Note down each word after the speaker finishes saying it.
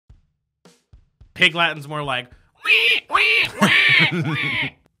Pig Latin's more like.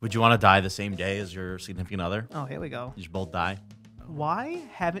 Would you want to die the same day as your significant other? Oh, here we go. You just both die? Why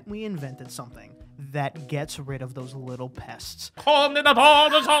haven't we invented something that gets rid of those little pests?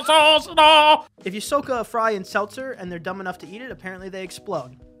 If you soak a fry in seltzer and they're dumb enough to eat it, apparently they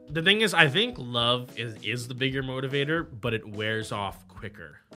explode. The thing is, I think love is the bigger motivator, but it wears off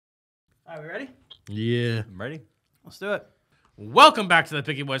quicker. All right, we ready? Yeah. I'm ready. Let's do it. Welcome back to the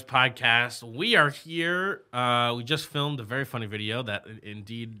Picky Boys podcast. We are here. We just filmed a very funny video that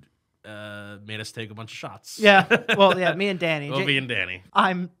indeed made us take a bunch of shots. Yeah. Well, yeah, me and Danny. Me and Danny.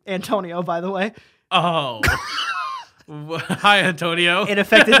 I'm Antonio, by the way. Oh. Hi, Antonio. It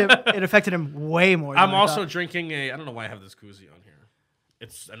affected him way more than I'm I also thought. drinking I don't know why I have this koozie on here.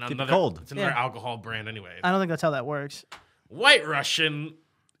 It's another cold. It's another Yeah. alcohol brand anyway. I don't think that's how that works. White Russian.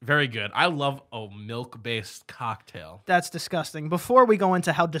 Very good. I love a milk-based cocktail. That's disgusting. Before we go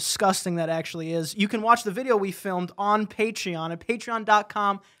into how disgusting that actually is, you can watch the video we filmed on Patreon at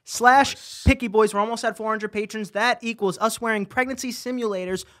patreon.com/PickyBoys. We're almost at 400 patrons. That equals us wearing pregnancy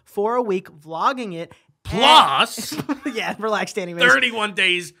simulators for a week, vlogging it. Plus, Yeah, relax, Danny. 31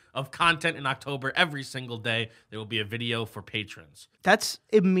 days of content in October. Every single day, there will be a video for patrons. That's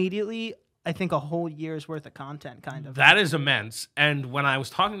immediately, I think, a whole year's worth of content, kind of. That is immense. And when I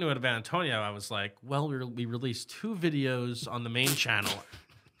was talking to it about Antonio, I was like, well, we released 2 videos on the main channel.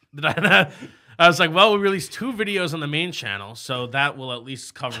 I was like, well, we released 2 videos on the main channel, so that will at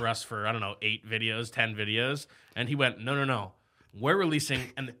least cover us for, 8 videos, 10 videos. And he went, no. We're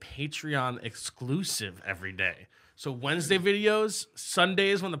releasing a Patreon exclusive every day. So Wednesday videos,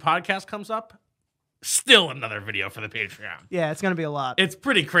 Sundays when the podcast comes up, still another video for the Patreon. Yeah, it's going to be a lot. It's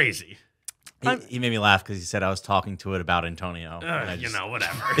pretty crazy. He made me laugh because he said I was talking to it about Antonio.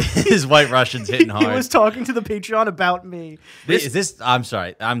 Whatever. His White Russian's hitting hard. He was talking to the Patreon about me. I'm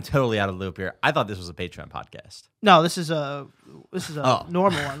sorry. I'm totally out of the loop here. I thought this was a Patreon podcast. No, this is a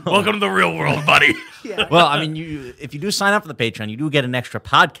normal one. Welcome to the real world, buddy. Yeah. Well, I mean, if you do sign up for the Patreon, you do get an extra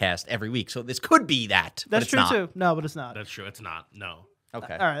podcast every week. So this could be that. That's but it's true, not. too. No, but it's not. That's true. It's not. No.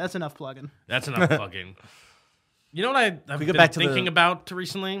 Okay. All right, that's enough plugging. That's enough fucking. You know what I've been back to thinking about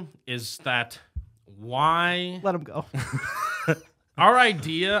recently is that why Let him go. I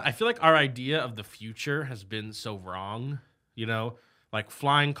feel like our idea of the future has been so wrong, like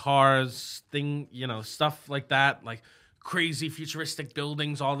flying cars, stuff like that, like crazy futuristic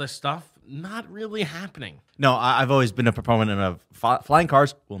buildings, all this stuff, not really happening. No, I've always been a proponent of flying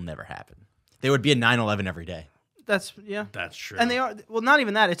cars will never happen. There would be a 9/11 every day. That's true. And they are, well, not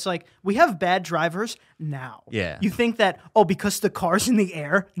even that. It's like, we have bad drivers now. Yeah. You think that, because the car's in the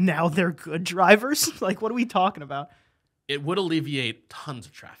air, now they're good drivers? Like, what are we talking about? It would alleviate tons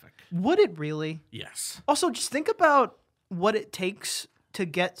of traffic. Would it really? Yes. Also, just think about what it takes to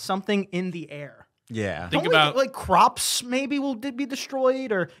get something in the air. Yeah. Think Only, about like, crops maybe will be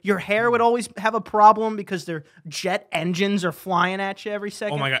destroyed, or your hair would always have a problem because their jet engines are flying at you every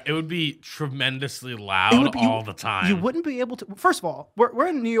second. Oh my God, it would be tremendously loud all the time. You wouldn't be able to. First of all, we're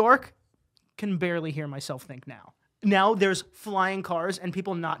in New York. Can barely hear myself think now. Now there's flying cars and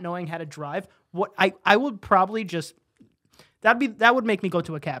people not knowing how to drive. What I would probably just that would make me go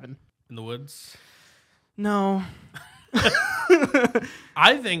to a cabin. In the woods? No.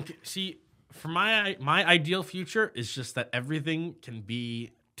 I think, for my ideal future is just that everything can be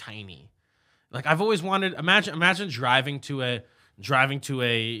tiny. Like I've always wanted. Imagine driving to a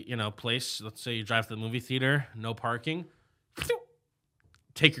place. Let's say you drive to the movie theater, no parking.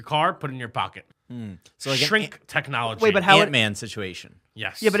 Take your car, put it in your pocket. So like Shrink technology. Wait, but how Ant-Man situation.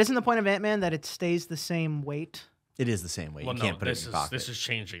 Yes. Yeah, but isn't the point of Ant-Man that it stays the same weight? It is the same way. Well, You can't put it in your pocket. This is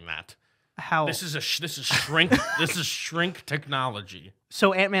changing that. How? This is shrink. This is shrink technology.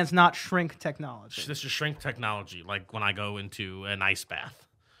 So Ant-Man's not shrink technology. This is shrink technology. Like when I go into an ice bath,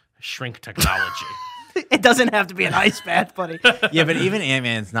 shrink technology. It doesn't have to be an ice bath, buddy. Yeah, but even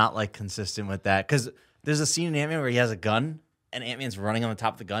Ant-Man's not like consistent with that because there's a scene in Ant-Man where he has a gun and Ant-Man's running on the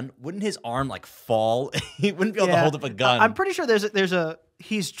top of the gun. Wouldn't his arm like fall? He wouldn't be able to hold up a gun. I'm pretty sure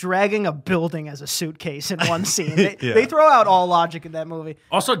he's dragging a building as a suitcase in one scene. They throw out all logic in that movie.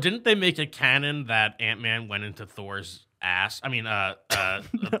 Also, didn't they make a canon that Ant-Man went into Thor's ass? I mean,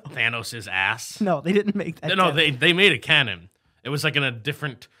 Thanos' ass. No, they didn't make that. No, they made a canon. It was like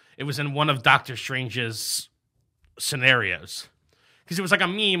it was in one of Doctor Strange's scenarios. Because it was like a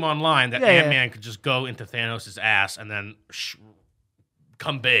meme online that Ant-Man could just go into Thanos' ass and then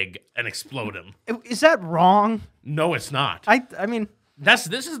come big and explode him. Is that wrong? No, it's not. I mean,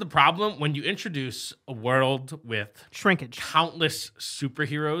 This is the problem when you introduce a world with shrinkage. countless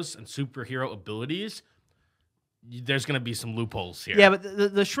superheroes and superhero abilities. there's going to be some loopholes here. Yeah,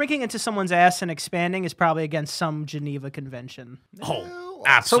 but the shrinking into someone's ass and expanding is probably against some Geneva Convention. Oh,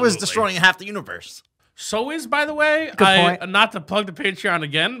 absolutely. So is destroying half the universe. So is, by the way, point. not to plug the Patreon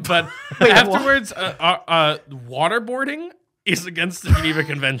again, but Wait, afterwards, waterboarding is against the Geneva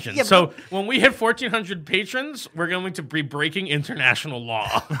Convention. Yeah, so when we hit 1,400 patrons, we're going to be breaking international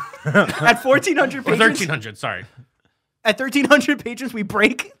law. At 1,400 Or patrons, 1,300, sorry. at 1,300 patrons, we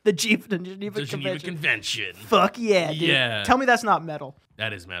break the Geneva The Convention. Geneva Convention. Fuck yeah, dude. Yeah. Tell me that's not metal.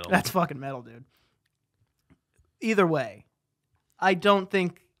 That is metal. That's fucking metal, dude. Either way, I don't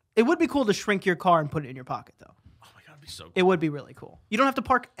think it would be cool to shrink your car and put it in your pocket, though. Oh my God, it'd be so cool. It would be really cool. You don't have to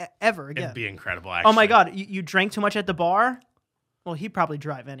park ever again. It'd be incredible, actually. Oh my God, you drank too much at the bar? Well, he'd probably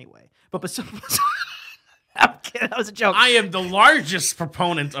drive anyway. But I'm kidding. That was a joke. I am the largest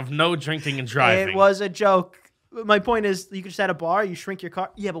proponent of no drinking and driving. It was a joke. My point is, you could just at a bar, you shrink your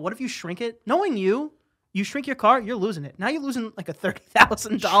car. Yeah, but what if you shrink it? Knowing you shrink your car, you're losing it. Now you're losing like a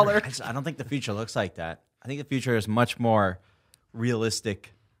 $30,000. I don't think the future looks like that. I think the future is much more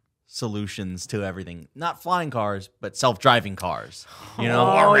realistic solutions to everything. Not flying cars, but self-driving cars. You know?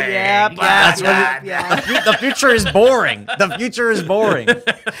 Oh, yeah. That's what the future is boring. The future is boring.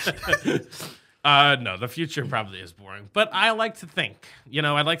 No, the future probably is boring. But I like to think.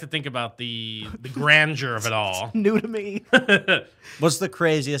 I'd like to think about the grandeur of it all. New to me. What's the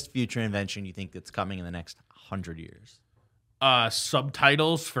craziest future invention you think that's coming in the next 100 years?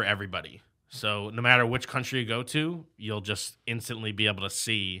 Subtitles for everybody. So no matter which country you go to, you'll just instantly be able to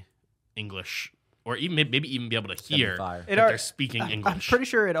see English, or even maybe even be able to hear that they're speaking English. I'm pretty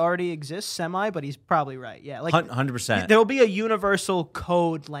sure it already exists, but he's probably right. Yeah, like 100%. There'll be a universal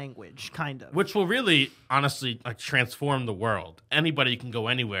code language, kind of. Which will really, honestly, transform the world. Anybody can go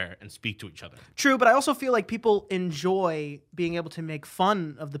anywhere and speak to each other. True, but I also feel like people enjoy being able to make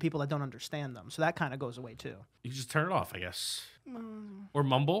fun of the people that don't understand them. So that kind of goes away too. You can just turn it off, I guess. Or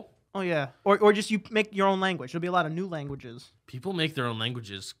mumble. Oh yeah, or just you make your own language. There'll be a lot of new languages. People make their own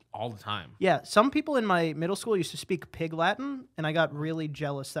languages all the time. Yeah, some people in my middle school used to speak Pig Latin, and I got really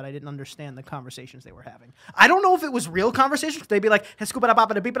jealous that I didn't understand the conversations they were having. I don't know if it was real conversations. They'd be like, that's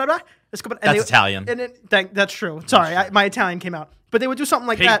Italian. And that's true. Sorry, my Italian came out. But they would do something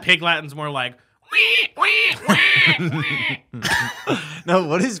like that. Pig Latin's more like... No,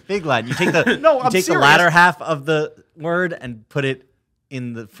 what is Pig Latin? You take the I'm the serious. latter half of the word and put it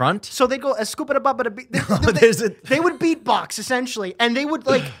in the front. So they'd go, they would beatbox, essentially. And they would,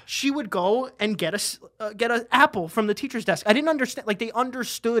 she would go and get an apple from the teacher's desk. I didn't understand. They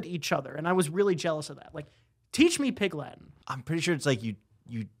understood each other. And I was really jealous of that. Teach me Pig Latin. I'm pretty sure it's like you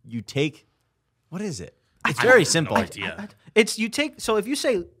take, what is it? It's very simple. No idea. It's you take, so if you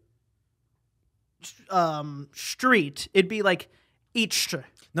say street, it'd be like each.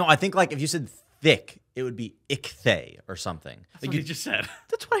 No, I think if you said thick, it would be ichthay or something. That's what you just said.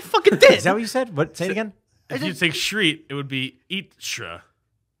 That's what I fucking did. Is that what you said? What? Say it again. If you say street, it would be eat-shra.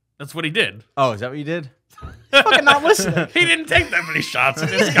 That's what he did. Oh, is that what you did? He's fucking not listening. He didn't take that many shots, and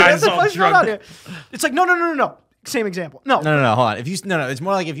this guy's all drunk. It's like, no. Same example. No. No, hold on. It's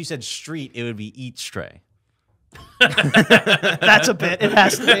more like if you said street, it would be eat stray. That's a bit. It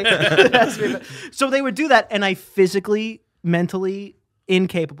has to be. A bit. So they would do that, and I physically, mentally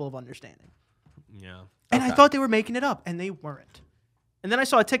incapable of understanding. Yeah. And I thought they were making it up, and they weren't. And then I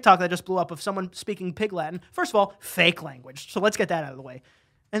saw a TikTok that just blew up of someone speaking Pig Latin. First of all, fake language. So let's get that out of the way.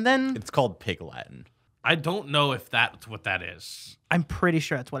 And then It's called Pig Latin. I don't know if that's what that is. I'm pretty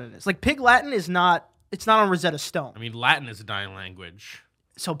sure that's what it is. Pig Latin is not. It's not on Rosetta Stone. I mean, Latin is a dying language.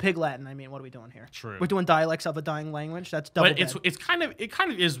 So Pig Latin. I mean, what are we doing here? True. We're doing dialects of a dying language. That's double. But it kind of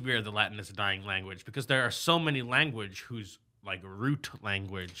is weird that Latin is a dying language because there are so many language whose root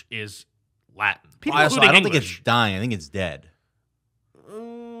language is Latin. I don't think it's dying. I think it's dead.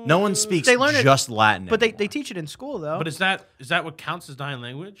 No one speaks just Latin but anymore. they teach it in school though. But is that what counts as dying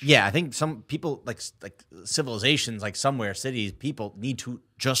language? Yeah, I think some people like civilizations, somewhere cities, people need to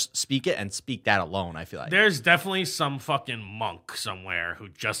just speak it and speak that alone. I feel like There's definitely some fucking monk somewhere who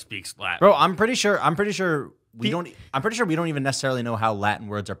just speaks Latin. bro. I'm pretty sure we don't even necessarily know how Latin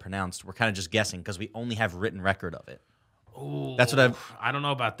words are pronounced. We're kind of just guessing because we only have written record of it. Ooh, That's what I don't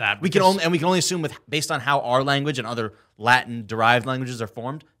know about that. we can only assume based on how our language and other Latin derived languages are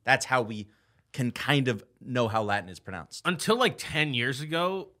formed. That's how we can kind of know how Latin is pronounced. Until 10 years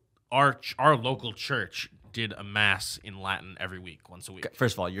ago, our local church did a mass in Latin every week, once a week.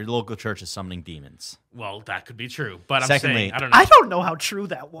 First of all, your local church is summoning demons. Well, that could be true, but I'm Secondly, saying I don't know. I don't know how true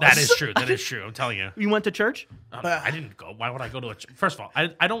that was. That is true. That is true. I'm telling you. You went to church? I didn't go. Why would I go to a church? First of all,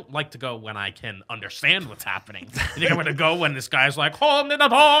 I don't like to go when I can understand what's happening. You think I'm going to go when this guy's like,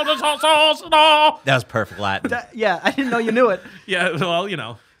 That was perfect Latin. Yeah, I didn't know you knew it. yeah, well, you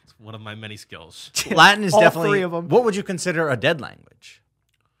know, it's one of my many skills. Latin is All definitely. three of 'em. What would you consider a dead language?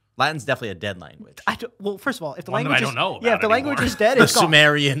 Latin's definitely a dead language. Well, first of all, if the One that language I don't know yeah, if about the language anymore. is dead, The it's gone.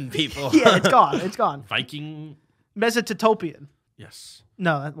 Sumerian people. Yeah, it's gone. It's gone. Viking, Mesopotamian. yes.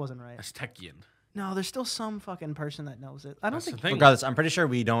 No, that wasn't right. Aztecian. No, there's still some fucking person that knows it. I don't That's the think. thing. Regardless, I'm pretty sure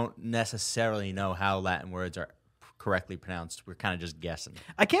we don't necessarily know how Latin words are correctly pronounced. We're kind of just guessing.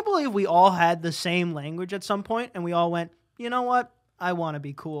 I can't believe we all had the same language at some point, and we all went, you know what? I want to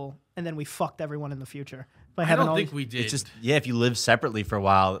be cool, and then we fucked everyone in the future by I having don't all think these- we did. It's just if you live separately for a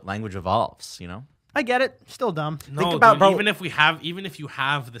while, language evolves. You know. I get it. Still dumb. no, think about, dude, bro- even if you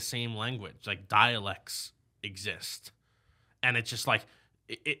have the same language, like dialects exist, and it's just like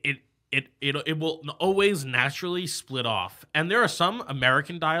it will always naturally split off. And there are some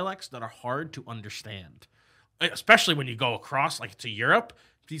American dialects that are hard to understand, especially when you go across like to Europe.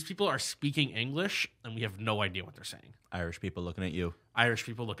 These people are speaking English, and we have no idea what they're saying. Irish people looking at you. Irish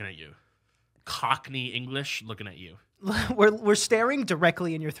people looking at you. Cockney English looking at you. We're staring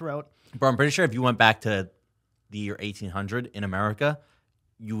directly in your throat. Bro, I'm pretty sure if you went back to the year 1800 in America,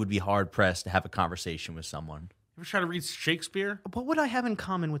 you would be hard pressed to have a conversation with someone. Ever try to read Shakespeare? What would I have in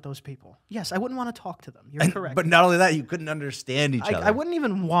common with those people? Yes, I wouldn't want to talk to them. You're correct. But not only that, you couldn't understand each other. I wouldn't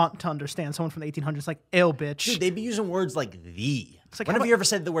even want to understand someone from the 1800s like, ew, bitch. Dude, they'd be using words like "the." like, When how have you ever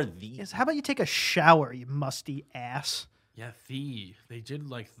said the word "the"? Yes, how about you take a shower, you musty ass? Yeah, the. They did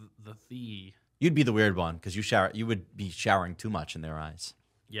like the. You'd be the weird one because you shower. You would be showering too much in their eyes.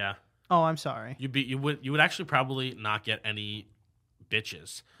 Yeah. Oh, I'm sorry. You would actually probably not get any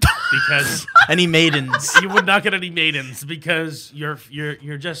bitches because Any maidens? you would not get any maidens because you're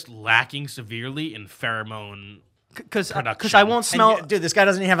just lacking severely in pheromone. Because Production. I won't smell. Dude, this guy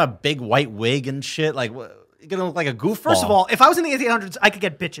doesn't even have a big white wig and shit. Like, what? You're gonna look like a goofball. First of all, if I was in the 1800s, I could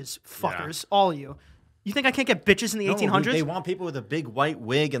get bitches. Fuckers. All of you. You think I can't get bitches in the No, 1800s? dude, they want people with a big white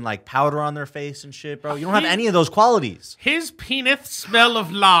wig and like powder on their face and shit, bro. You don't have any of those qualities. His penis smell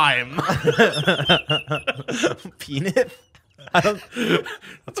of lime. Peanut? I don't.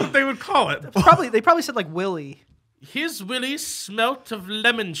 That's what they would call it. They probably said like Willie. His willy smelt of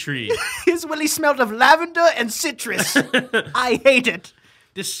lemon tree. His Willie smelled of lavender and citrus. I hate it.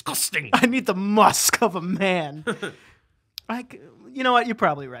 Disgusting. I need the musk of a man. You know what? You're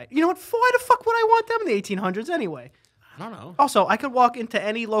probably right. You know what? Why the fuck would I want them in the 1800s anyway? I don't know. Also, I could walk into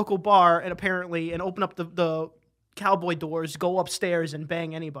any local bar and open up the cowboy doors, go upstairs and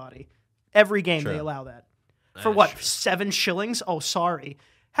bang anybody. Every game they True. allow that. For what? 7 shillings? Oh, sorry.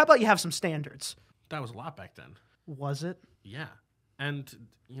 How about you have some standards? That was a lot back then. Was it? Yeah. And,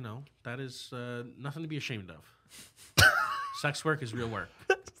 you know, that is nothing to be ashamed of. Sex work is real work.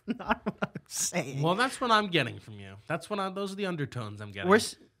 Not what I'm saying. Well, that's what I'm getting from you. Those are the undertones I'm getting.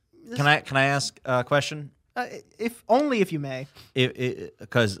 Where's, Can I ask a question? if only if you may.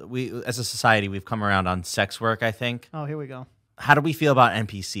 Because we, as a society, we've come around on sex work. I think. Oh, here we go. How do we feel about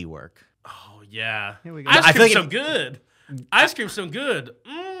NPC work? Oh, yeah. Here we go. Ice I feel cream's like so good. Ice cream's so good.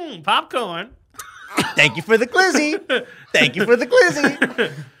 Popcorn. Thank you for the glizzy. Thank you for the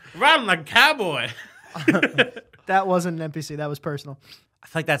glizzy. Riding like a cowboy. That wasn't an NPC. That was personal. I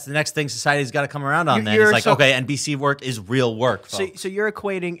feel like that's the next thing society's got to come around on. Then You're it's like, so- okay, NPC work is real work. Folks. So you're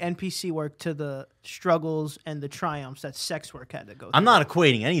equating NPC work to the struggles and the triumphs that sex work had to go through. I'm not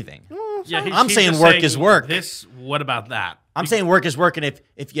equating anything. Yeah, I'm he's saying just work is work. What about that? I'm saying work is work, and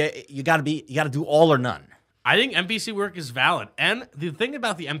if you got to do all or none. I think NPC work is valid. And the thing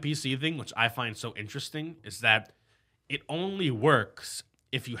about the NPC thing, which I find so interesting, is that it only works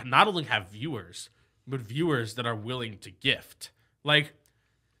if you not only have viewers, but viewers that are willing to gift. Like,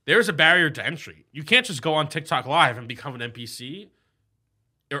 there's a barrier to entry. You can't just go on TikTok Live and become an NPC,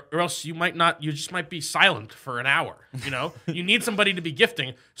 or else you just might be silent for an hour, you know? You need somebody to be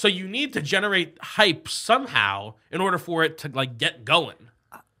gifting. So you need to generate hype somehow in order for it to, like, get going.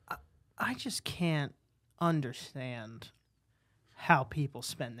 I just can't understand how people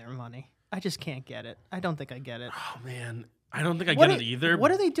spend their money. I just can't get it. I don't think I get it. Oh, man. I don't think I get it either.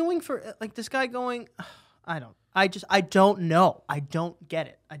 What are they doing for like this guy going? I don't know. I don't get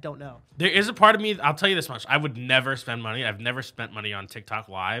it. I don't know. There is a part of me, I'll tell you this much. I would never spend money. I've never spent money on TikTok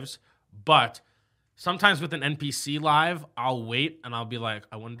lives. But sometimes with an NPC live, I'll wait and I'll be like,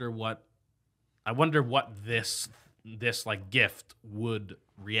 I wonder what this this like gift would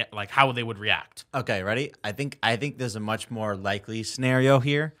react, like how they would react. Okay, ready? I think there's a much more likely scenario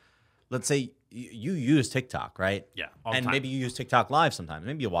here. Let's say you use TikTok, right? Yeah, all the and time. maybe you use TikTok Live sometimes.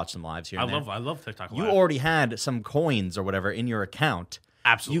 Maybe you watch some lives here. I and there. love TikTok. You Live. already had some coins or whatever in your account.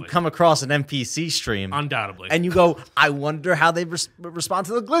 Absolutely. You come across an NPC stream, Undoubtedly. and you go, "I wonder how they respond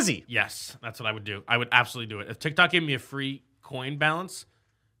to the glizzy." Yes, that's what I would do. I would absolutely do it. If TikTok gave me a free coin balance,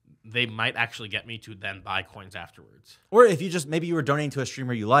 they might actually get me to then buy coins afterwards. Or if you just maybe you were donating to a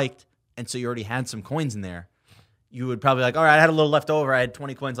streamer you liked, and so you already had some coins in there, you would probably like, "All right, I had a little left over. I had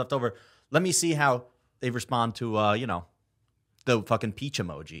 20 coins left over. Let me see how they respond to the fucking peach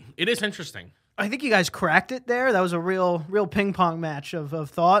emoji." It is interesting. I think you guys cracked it there. That was a real ping pong match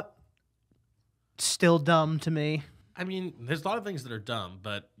of thought. Still dumb to me. I mean, there's a lot of things that are dumb,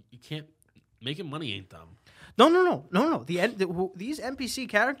 but you can't making money ain't dumb. No. These NPC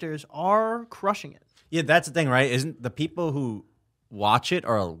characters are crushing it. Yeah, that's the thing, right? Isn't the people who watch it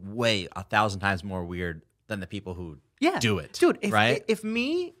are way 1,000 times more weird than the people who do it, dude. Right? If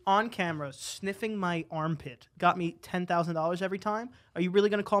me on camera sniffing my armpit got me $10,000 every time, are you really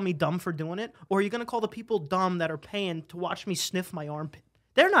gonna call me dumb for doing it, or are you gonna call the people dumb that are paying to watch me sniff my armpit?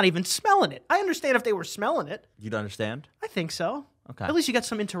 They're not even smelling it. I understand if they were smelling it. You'd understand? I think so. Okay. At least you got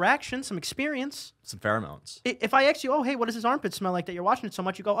some interaction, some experience. Some pheromones. If I ask you, oh, hey, what does his armpit smell like that you're watching it so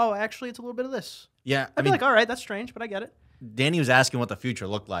much? You go, oh, actually, it's a little bit of this. Yeah, I'd be like, all right, that's strange, but I get it. Danny was asking what the future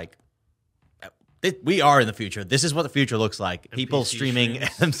looked like. We are in the future. This is what the future looks like. People streaming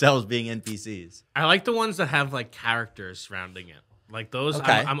streams. themselves being NPCs. I like the ones that have like characters surrounding it. Like those,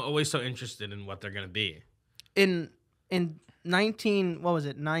 Okay. I'm always so interested in what they're gonna be. In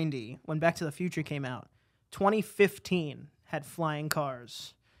 90, when Back to the Future came out, 2015 had flying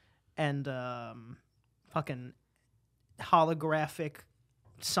cars and fucking holographic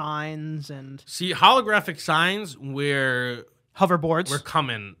signs and See, holographic signs we're hoverboards.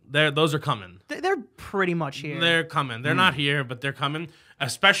 coming. Those are coming. They're pretty much here. They're coming. They're not here, but they're coming.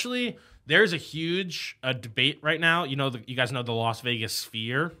 Especially, there's a huge debate right now. You know, you guys know the Las Vegas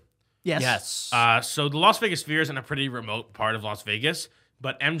Sphere. Yes. So the Las Vegas Sphere is in a pretty remote part of Las Vegas,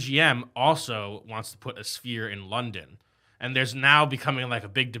 but MGM also wants to put a sphere in London. And there's now becoming like a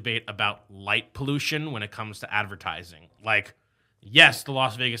big debate about light pollution when it comes to advertising. Like, yes, the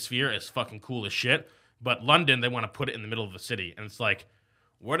Las Vegas Sphere is fucking cool as shit, but London, they want to put it in the middle of the city. And it's like,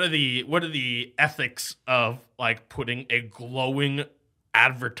 what are the ethics of like putting a glowing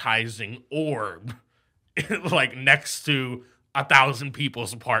advertising orb like next to 1,000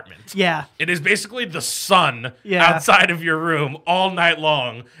 people's apartment? Yeah. It is basically the sun Yeah. outside of your room all night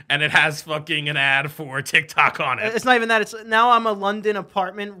long, and it has fucking an ad for TikTok on it. It's not even that. It's now I'm a London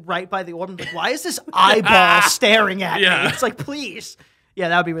apartment right by the orb. I'm like, why is this eyeball staring at me? Yeah. It's like, please. Yeah,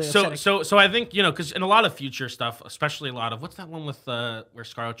 that would be really upsetting. So I think, you know, because in a lot of future stuff, especially a lot of, what's that one with where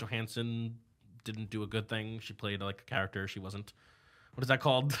Scarlett Johansson didn't do a good thing? She played like a character she wasn't. What is that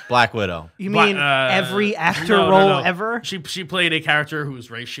called? Black Widow. You mean every actor role ever? She played a character whose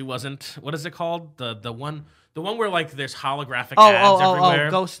race she wasn't. What is it called? The one where like there's holographic ads everywhere.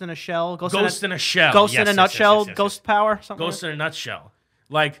 Ghost in a shell. Ghost in a shell. Ghost in Yes, a yes, nutshell. yes, yes, yes. Ghost power. Something. Ghost in a nutshell.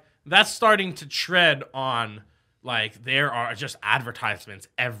 Like that's starting to tread on like there are just advertisements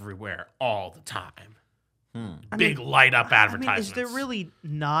everywhere all the time. Big light up advertisements. Is there really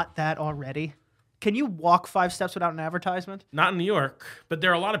not that already? Can you walk 5 steps without an advertisement? Not in New York, but there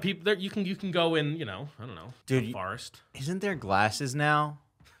are a lot of people there. You can go in, you know, I don't know, Dude, the forest. Isn't there glasses now?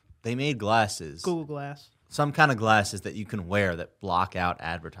 They made glasses. Google Glass. Some kind of glasses that you can wear that block out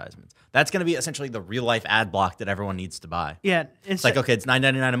advertisements. That's going to be essentially the real life ad block that everyone needs to buy. Yeah, It's like, okay, it's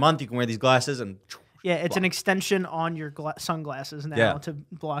 $9.99 a month. You can wear these glasses and yeah, it's an extension on your sunglasses now Yeah. to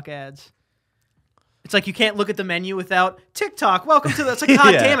block ads. It's like you can't look at the menu without TikTok. Welcome to the. It's like,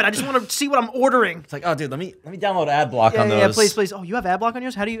 God Yeah. damn it! I just want to see what I'm ordering. it's like, oh, dude, let me download ad block Yeah, on yeah, those. please. Oh, you have ad block on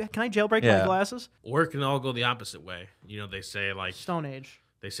yours? Can I jailbreak Yeah. my glasses? Or it can all go the opposite way. You know, they say like Stone Age.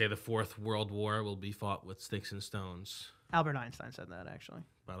 they say the Fourth World War will be fought with sticks and stones. Albert Einstein said that actually.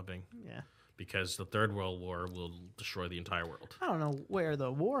 Bada bing. Yeah. Because the Third World War will destroy the entire world. I don't know where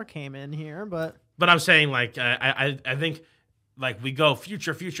the war came in here, but But I'm saying, like, I think, like, we go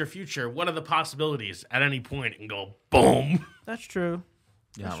future. What are the possibilities? At any point, it can go boom. that's true.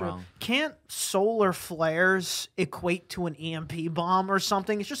 You're That's not true. wrong. Can't solar flares equate to an EMP bomb or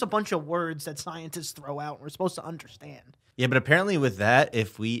something? It's just a bunch of words that scientists throw out and we're supposed to understand. Yeah, but apparently with that,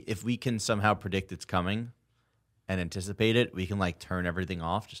 if we can somehow predict it's coming and anticipate it, we can like turn everything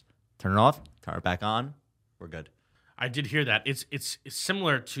off. Just turn it off, turn it back on. We're good. I did hear that. It's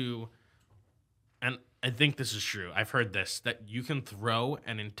similar to, and I think this is true. I've heard this, that you can throw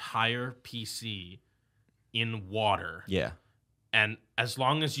an entire PC in water. Yeah. And as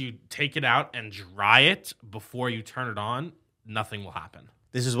long as you take it out and dry it before you turn it on, nothing will happen.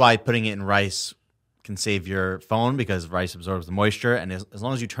 This is why putting it in rice can save your phone, because rice absorbs the moisture. And as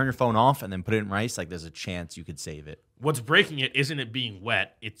long as you turn your phone off and then put it in rice, like there's a chance you could save it. What's breaking it isn't it being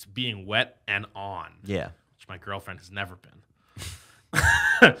wet, it's being wet and on. Yeah. Which my girlfriend has never been.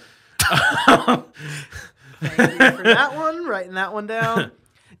 Thank you for that one. Writing that one down.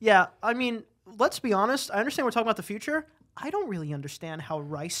 Yeah, I mean, let's be honest. I understand we're talking about the future. I don't really understand how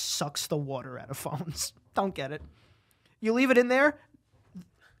rice sucks the water out of phones. Don't get it. You leave it in there,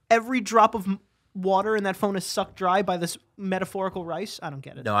 every drop of water in that phone is sucked dry by this metaphorical rice. I don't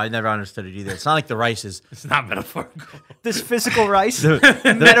get it. No, I never understood it either. It's not like the rice is. It's not metaphorical. This physical rice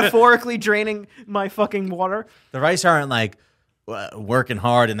metaphorically draining my fucking water. The rice aren't like working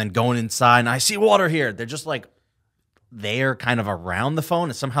hard and then going inside and I see water here. They're just like there kind of around the phone,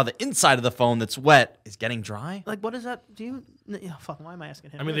 and somehow the inside of the phone that's wet is getting dry. Like, what is that? Do you? Yeah, fuck, why am I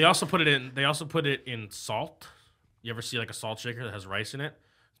asking him? I mean, they also put it in. They also put it in salt. You ever see like a salt shaker that has rice in it?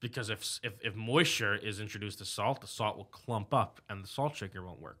 Because if moisture is introduced to salt, the salt will clump up and the salt shaker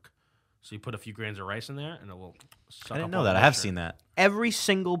won't work. So you put a few grains of rice in there and it will suck I didn't up know all that. the I have moisture. seen that. Every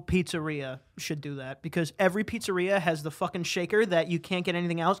single pizzeria should do that, because every pizzeria has the fucking shaker that you can't get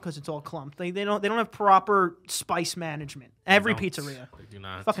anything else because it's all clumped. They don't have proper spice management. Every Don't. pizzeria. They do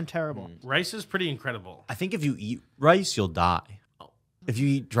not. Fucking terrible. Rice is pretty incredible. I think if you eat rice, you'll die. If you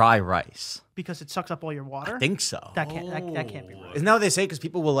eat dry rice. Because it sucks up all your water. I think so. that can't be right. Isn't that what they say? Because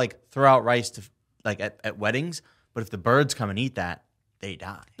people will like throw out rice to like at weddings, but if the birds come and eat that, they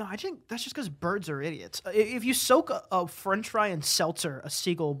die. No, I think that's just because birds are idiots. If you soak a French fry in seltzer, a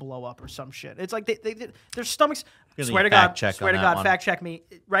seagull will blow up or some shit. It's like their stomachs. Really Swear to fact God, check swear on to that God, one. fact check me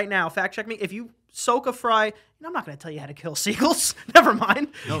right now. Fact check me. If you soak a fry, I'm not going to tell you how to kill seagulls. Never mind.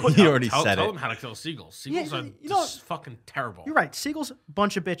 You already said Tell it. them how to kill seagulls. Seagulls are you know- just fucking terrible. You're right. Seagulls,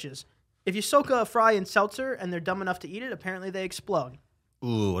 bunch of bitches. If you soak a fry in seltzer and they're dumb enough to eat it, apparently they explode.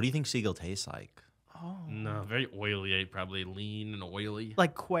 Ooh, what do you think seagull tastes like? No, very oily. Probably lean and oily.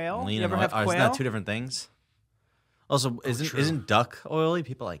 Like quail. Lean You ever and have oil- quail? Isn't that two different things? Also, isn't duck oily?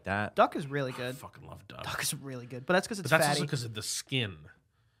 People like that. Duck is really I good. fucking love duck. Duck is really good, but that's because it's But that's fatty. also because of the skin.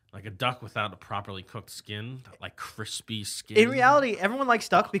 Like a duck without a properly cooked skin, that like crispy skin. In reality, everyone likes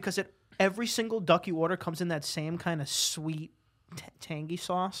duck because every single duck you order comes in that same kind of sweet, tangy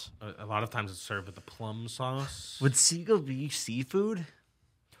sauce. A lot of times it's served with the plum sauce. Would seagull be seafood?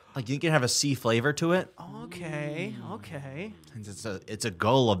 Like you can have a sea flavor to it. Okay. Since it's a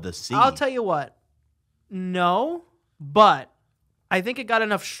gull of the sea. I'll tell you what. No, but I think it got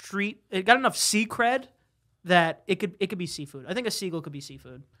enough sea cred that it could be seafood. I think a seagull could be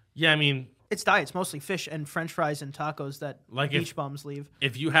seafood. Yeah, I mean, Its diet's mostly fish and French fries and tacos that Like beach if- bums leave.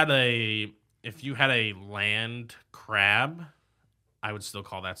 if you had a land crab, I would still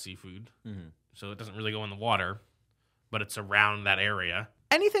call that seafood. So it doesn't really go in the water, but it's around that area.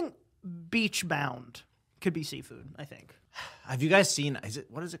 Anything beach bound could be seafood, I think. Have you guys seen?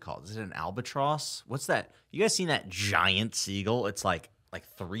 What is it called? Is it an albatross? What's that? You guys seen that giant seagull? It's like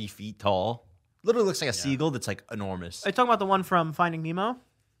 3 feet tall. Literally looks like a seagull that's like enormous. Are you talking about the one from Finding Nemo?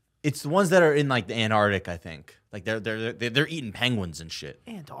 It's the ones that are in like the Antarctic, I think. Like they're eating penguins and shit.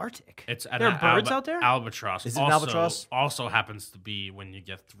 Antarctic. It's There are birds out there? Albatross. Is it an albatross? Also happens to be when you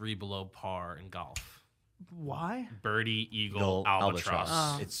get 3 below par in golf. Why? Birdie, eagle, Gull, albatross.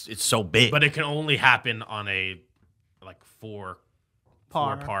 Oh. It's so big. But it can only happen on a like four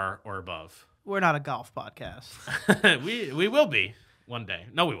Par. par or above. We're not a golf podcast. we will be one day.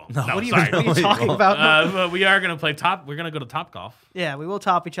 No, we won't. No, What are you, sorry. what are you No, talking we about? But we are gonna play top. We're gonna go to Top Golf. Yeah, we will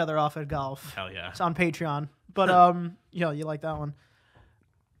top each other off at golf. Hell yeah. It's on Patreon. But you like that one.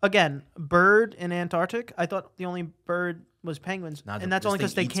 Again, bird in Antarctic. I thought the only bird was penguins, Nah, and that's this only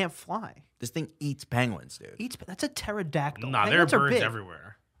because thing they eats- can't fly. This thing eats penguins, dude. That's a pterodactyl. Nah, there are Penguins birds big.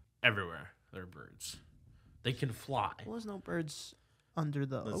 everywhere. Everywhere there are birds. They can fly. Well, there's no birds under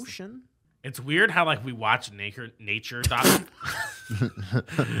the ocean. It's weird how like we watch nature doc.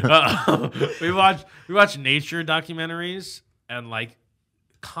 we watch nature documentaries and like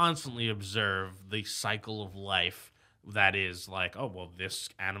constantly observe the cycle of life that is like, oh well, this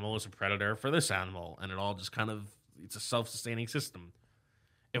animal is a predator for this animal, and it all just kind of it's a self-sustaining system.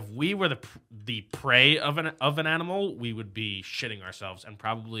 If we were the prey of an animal, we would be shitting ourselves and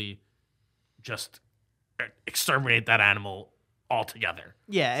probably just exterminate that animal altogether.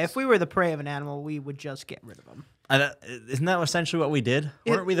 Yeah, if we were the prey of an animal, we would just get rid of them. Isn't that essentially what we did?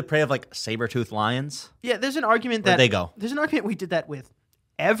 Weren't we the prey of like saber-toothed lions? Yeah, there's an argument Where'd that they go? There's an argument we did that with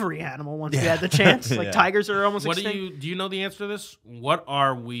every animal once we had the chance. Like Yeah. tigers are almost What extinct. do you know the answer to this? What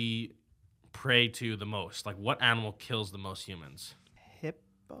are we prey to the most? Like, what animal kills the most humans?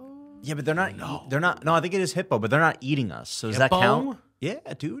 Hippo? Yeah, but they're not. They're not. No, I think it is hippo, but they're not eating us. So does that Hippo? count? Yeah,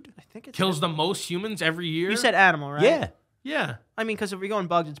 dude. I think it's Kills the most humans every year? You said animal, right? Yeah. Yeah. I mean, because if we go in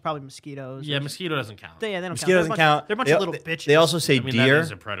bugs, it's probably mosquitoes. Yeah, mosquito doesn't count. They don't Mosquito doesn't count. They're a bunch of little bitches. They also say I mean, deer. that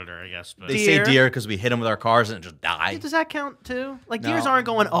is a predator, I guess. But They Deer. say deer because we hit them with our cars and just die. Does that count too? Like No. deers aren't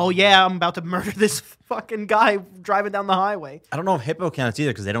going, oh yeah, I'm about to murder this fucking guy driving down the highway. I don't know if hippo counts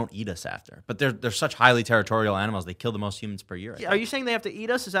either because they don't eat us after. But they're such highly territorial animals. They kill the most humans per year. I Yeah, think. are you saying they have to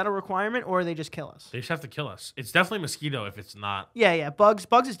eat us? Is that a requirement, or they just kill us? they just have to kill us. It's definitely mosquito if it's not. Yeah. Bugs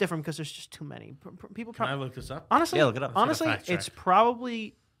is different because there's just too many. People Can I probably look this up? honestly, Yeah, look it up. honestly, Let's get a fact it's check.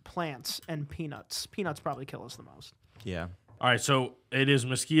 probably plants and peanuts. Peanuts probably kill us the most. Yeah. All right, so it is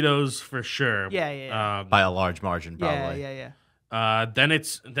mosquitoes for sure. Yeah. By a large margin, probably. Yeah. Then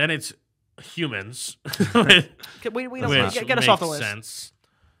it's humans. Okay, we don't Which get us off the makes list. sense.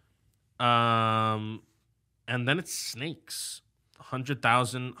 And then it's snakes.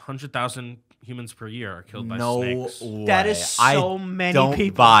 100,000 humans per year are killed by No snakes. way. That is so many don't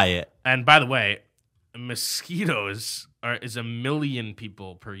people. buy it. And by the way, mosquitoes is 1 million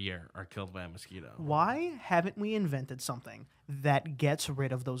people per year are killed by a mosquito. Why haven't we invented something that gets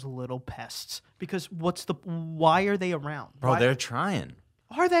rid of those little pests? Because why are they around? Bro, Why- they're trying.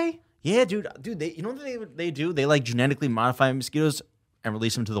 are they? Yeah, dude. They, you know what they do? They like genetically modify mosquitoes and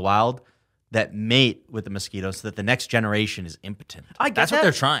release them to the wild that mate with the mosquitoes so that the next generation is impotent. I get That's that. what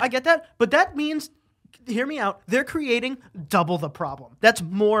they're trying. I get that, but that means, hear me out. They're creating double the problem. That's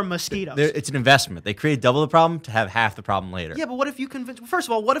more mosquitoes. It's an investment. They create double the problem to have half the problem later. Yeah, but what if you convince? First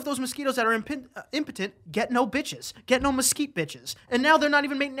of all, what if those mosquitoes that are impotent get no bitches, get no mesquite bitches, and now they're not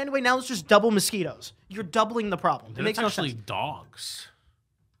even mating anyway? Now it's just double mosquitoes. You're doubling the problem. It And makes it's no actually sense. dogs,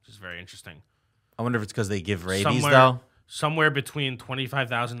 which is very interesting. I wonder if it's because they give rabies, though. Somewhere between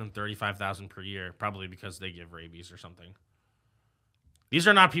 25,000 and 35,000 per year, probably because they give rabies or something. These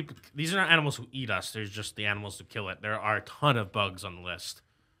are not people. These are not animals who eat us. There's just the animals who kill it. There are a ton of bugs on the list.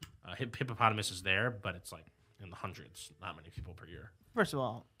 Hippopotamus is there, but it's like in the hundreds. Not many people per year. First of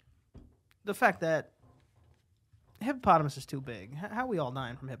all, the fact that hippopotamus is too big. How are we all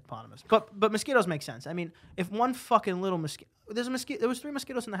dying from hippopotamus? But mosquitoes make sense. I mean, if one fucking little mosquito, there was 3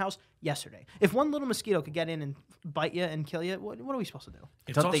 mosquitoes in the house yesterday. If one little mosquito could get in and bite you and kill you, what are we supposed to do?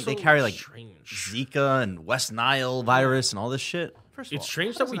 It's Don't they also carry like strange. Zika and West Nile virus and all this shit? First of It's all,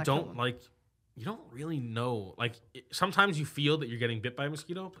 strange how that we doesn't kill don't them? like. You don't really know. Like sometimes you feel that you're getting bit by a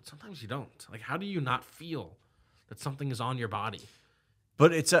mosquito, but sometimes you don't. Like how do you not feel that something is on your body?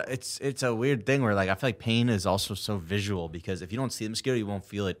 But it's a weird thing where like I feel like pain is also so visual because if you don't see the mosquito, you won't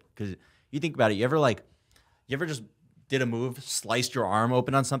feel it. Because you think about it, you ever just did a move, sliced your arm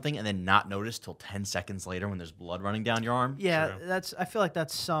open on something, and then not notice till 10 seconds later when there's blood running down your arm? Yeah, True. I feel like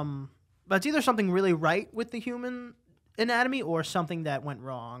that's but it's either something really right with the human anatomy or something that went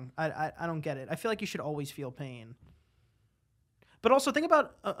wrong. I don't get it. I feel like you should always feel pain. But also think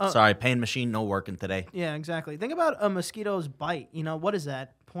about Sorry, pain machine no working today. yeah, exactly. Think about a mosquito's bite. You know, what is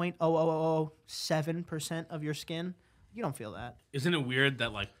that? 0.00007% of your skin? You don't feel that. Isn't it weird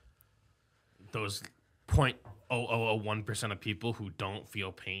that like those 0.0001% of people who don't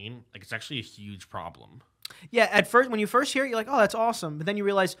feel pain, like it's actually a huge problem. Yeah, at first when you first hear it, you're like, "Oh, that's awesome." But then you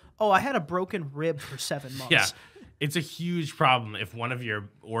realize, "Oh, I had a broken rib for 7 months." Yeah. It's a huge problem if one of your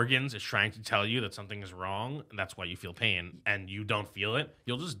organs is trying to tell you that something is wrong, and that's why you feel pain, and you don't feel it,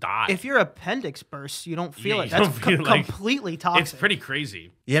 you'll just die. If your appendix bursts, you don't feel Yeah, it. you That's don't feel like- completely toxic. it's pretty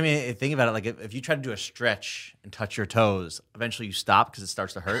crazy. Yeah, I mean, think about it. Like if you try to do a stretch and touch your toes, eventually you stop because it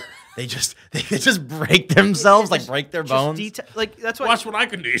starts to hurt. they just break themselves, like break their Just bones. like that's why. Watch what I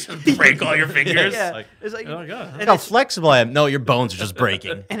can do. You just break all your fingers. Yeah, Like, it's like, Oh my god. Look how flexible I am. No, your bones are just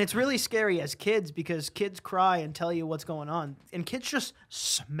breaking. and it's really scary as kids because kids cry and tell you what's going on, and kids just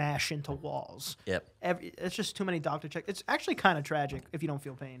smash into walls. Yep. It's just too many doctor checks. It's actually kind of tragic if you don't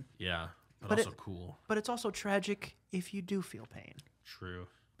feel pain, Yeah. But But also cool. but it's also tragic if you do feel pain. True.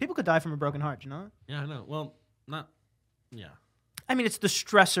 People could die from a broken heart, you know? Yeah, I know. Well, not. Yeah. I mean, it's the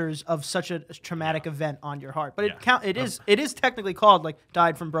stressors of such a traumatic event on your heart, but Yeah. it is technically called like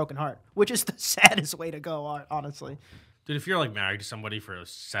died from broken heart, which is the saddest way to go, honestly. Dude, if you're like married to somebody for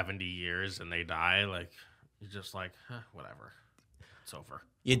 70 years and they die, like, you're just like, whatever. It's over.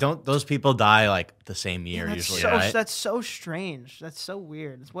 You don't. Those people die like the same year That's usually, so right? that's so strange. That's so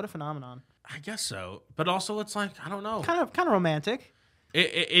weird. What a phenomenon. I guess so. But also, it's like, I don't know. Kind of romantic.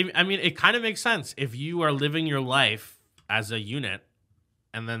 I mean, it kind of makes sense if you are living your life as a unit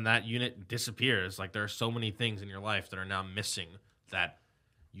and then that unit disappears. Like, there are so many things in your life that are now missing that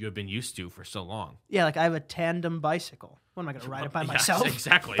you have been used to for so long. Yeah, like I have a tandem bicycle. What am I going to ride it by Yes, myself?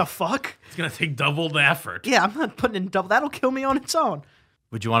 exactly. The fuck? It's gonna take double the effort. Yeah, I'm not putting in double. That'll kill me on its own.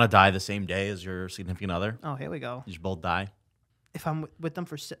 Would you want to die the same day as your significant other? Oh, here we go. You should both die. If I'm with them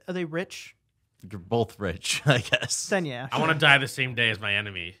are they rich? You're both rich, I guess. Then yeah. I want to die the same day as my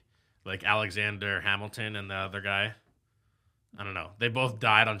enemy, like Alexander Hamilton and the other guy. I don't know. They both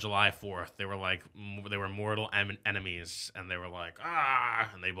died on July 4th. They were like they were mortal enemies, and they were like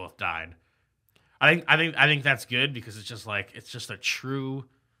and they both died. I think that's good because it's just a true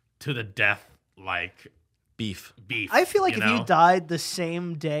to the death like Beef. I feel like you if know? you died the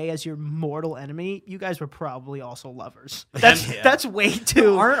same day as your mortal enemy, you guys were probably also lovers. That's way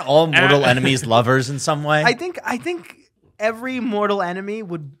too. Aren't all mortal enemies lovers in some way? I think every mortal enemy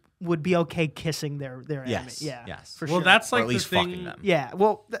would be okay kissing their enemy. Yes, Yeah. yes. For Well, sure. that's or like at least the thing. fucking them. Yeah.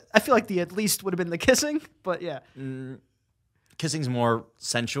 Well, I feel like the at least would have been the kissing, but yeah. Kissing's more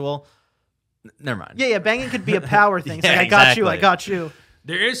sensual. Never mind. Yeah, banging could be a power thing. It's Yeah, like, I got you, I exactly. got you.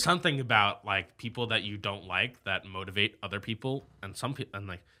 There is something about like people that you don't like that motivate other people, and some people, and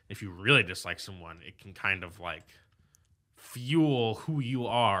like if you really dislike someone, it can kind of like fuel who you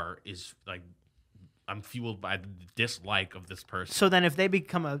are. Is like I'm fueled by the dislike of this person. So then if they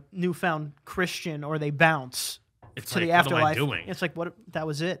become a newfound Christian or they bounce It's to like, the what am I afterlife, doing? it's like, what? That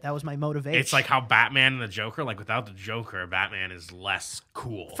was it. That was my motivation. It's like how Batman and the Joker, like without the Joker, Batman is less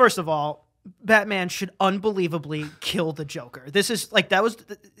cool. First of all, Batman should unbelievably kill the Joker. This is like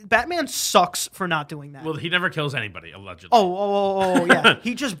Batman sucks for not doing that. Well, he never kills anybody, allegedly. Oh, yeah.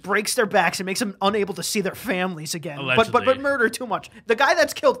 He just breaks their backs and makes them unable to see their families again. But Allegedly. murder too much. The guy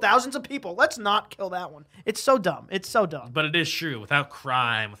that's killed thousands of people. Let's not kill that one. It's so dumb. It's so dumb. But it is true. Without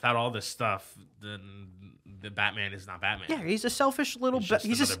crime, without all this stuff, then the Batman is not Batman. Yeah, he's a selfish little. He's just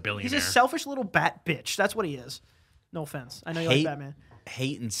another He's billionaire. a selfish little bat bitch. That's what he is. No offense. I know you like Batman.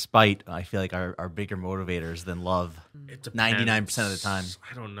 Hate and spite, I feel like, are bigger motivators than love. It depends. 99% of the time.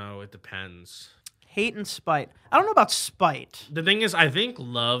 I don't know. It depends. Hate and spite. I don't know about spite. The thing is, I think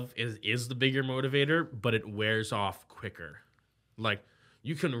love is the bigger motivator, but it wears off quicker. Like,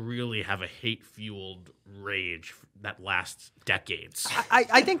 you can really have a hate-fueled rage that lasts decades.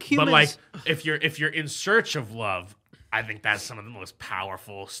 I think humans. But like, if you're in search of love, I think that's some of the most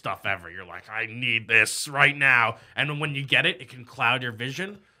powerful stuff ever. You're like, I need this right now, and when you get it, it can cloud your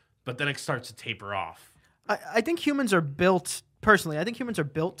vision, but then it starts to taper off. I think humans are built. Personally, I think humans are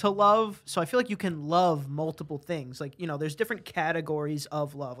built to love. So I feel like you can love multiple things. Like, there's different categories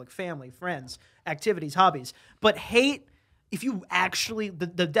of love, like family, friends, activities, hobbies. But hate, if you actually, the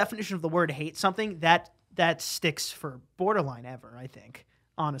definition of the word hate something, that sticks for borderline ever, I think,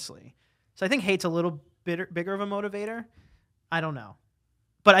 honestly. So I think hate's a little bigger of a motivator. I don't know.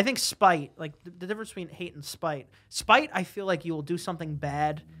 But I think spite, like the difference between hate and spite. Spite, I feel like you will do something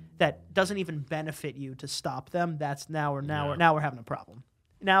bad that doesn't even benefit you to stop them. That's now we're having a problem.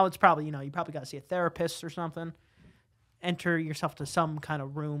 Now it's probably, you probably got to see a therapist or something. Enter yourself to some kind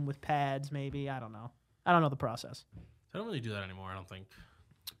of room with pads, maybe. I don't know. I don't know the process. I don't really do that anymore. I don't think.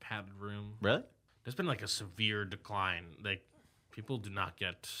 Padded room. Really? There's been like a severe decline. Like, people do not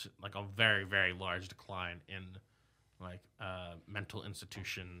get like a very, very large decline in like mental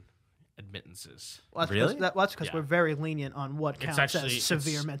institution admittances. Well, that's Really? That's because Yeah. we're very lenient on what counts as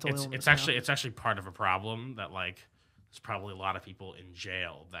severe mental illness. It's now. actually part of a problem that like there's probably a lot of people in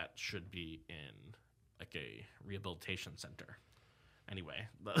jail that should be in like a rehabilitation center. Anyway,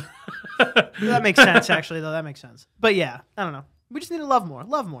 That makes sense, actually, though. That makes sense. But yeah, I don't know. We just need to love more.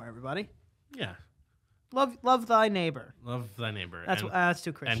 Love more, everybody. yeah, Love thy neighbor. love thy neighbor. That's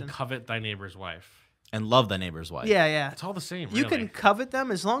too Christian. and covet thy neighbor's wife. And love thy neighbor's wife. Yeah. It's all the same. You really. can covet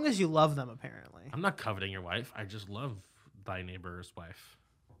them as long as you love them, apparently. I'm not coveting your wife. I just love thy neighbor's wife.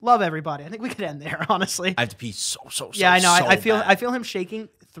 Love everybody. I think we could end there, honestly. I have to pee so Yeah, I know. so I feel bad. I feel him shaking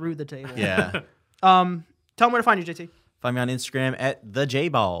through the table. Yeah. Tell him where to find you, JT. Find me on Instagram at the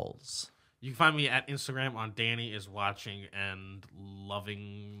JBalls. You can find me at Instagram on Danny is watching and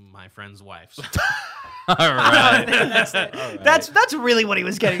loving my friend's wives. All right. That's really what he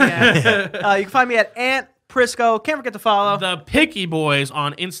was getting at. You can find me at Ant Prisco. Can't forget to follow. The Picky Boys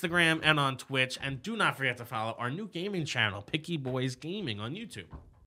on Instagram and on Twitch. And do not forget to follow our new gaming channel, Picky Boys Gaming, on YouTube.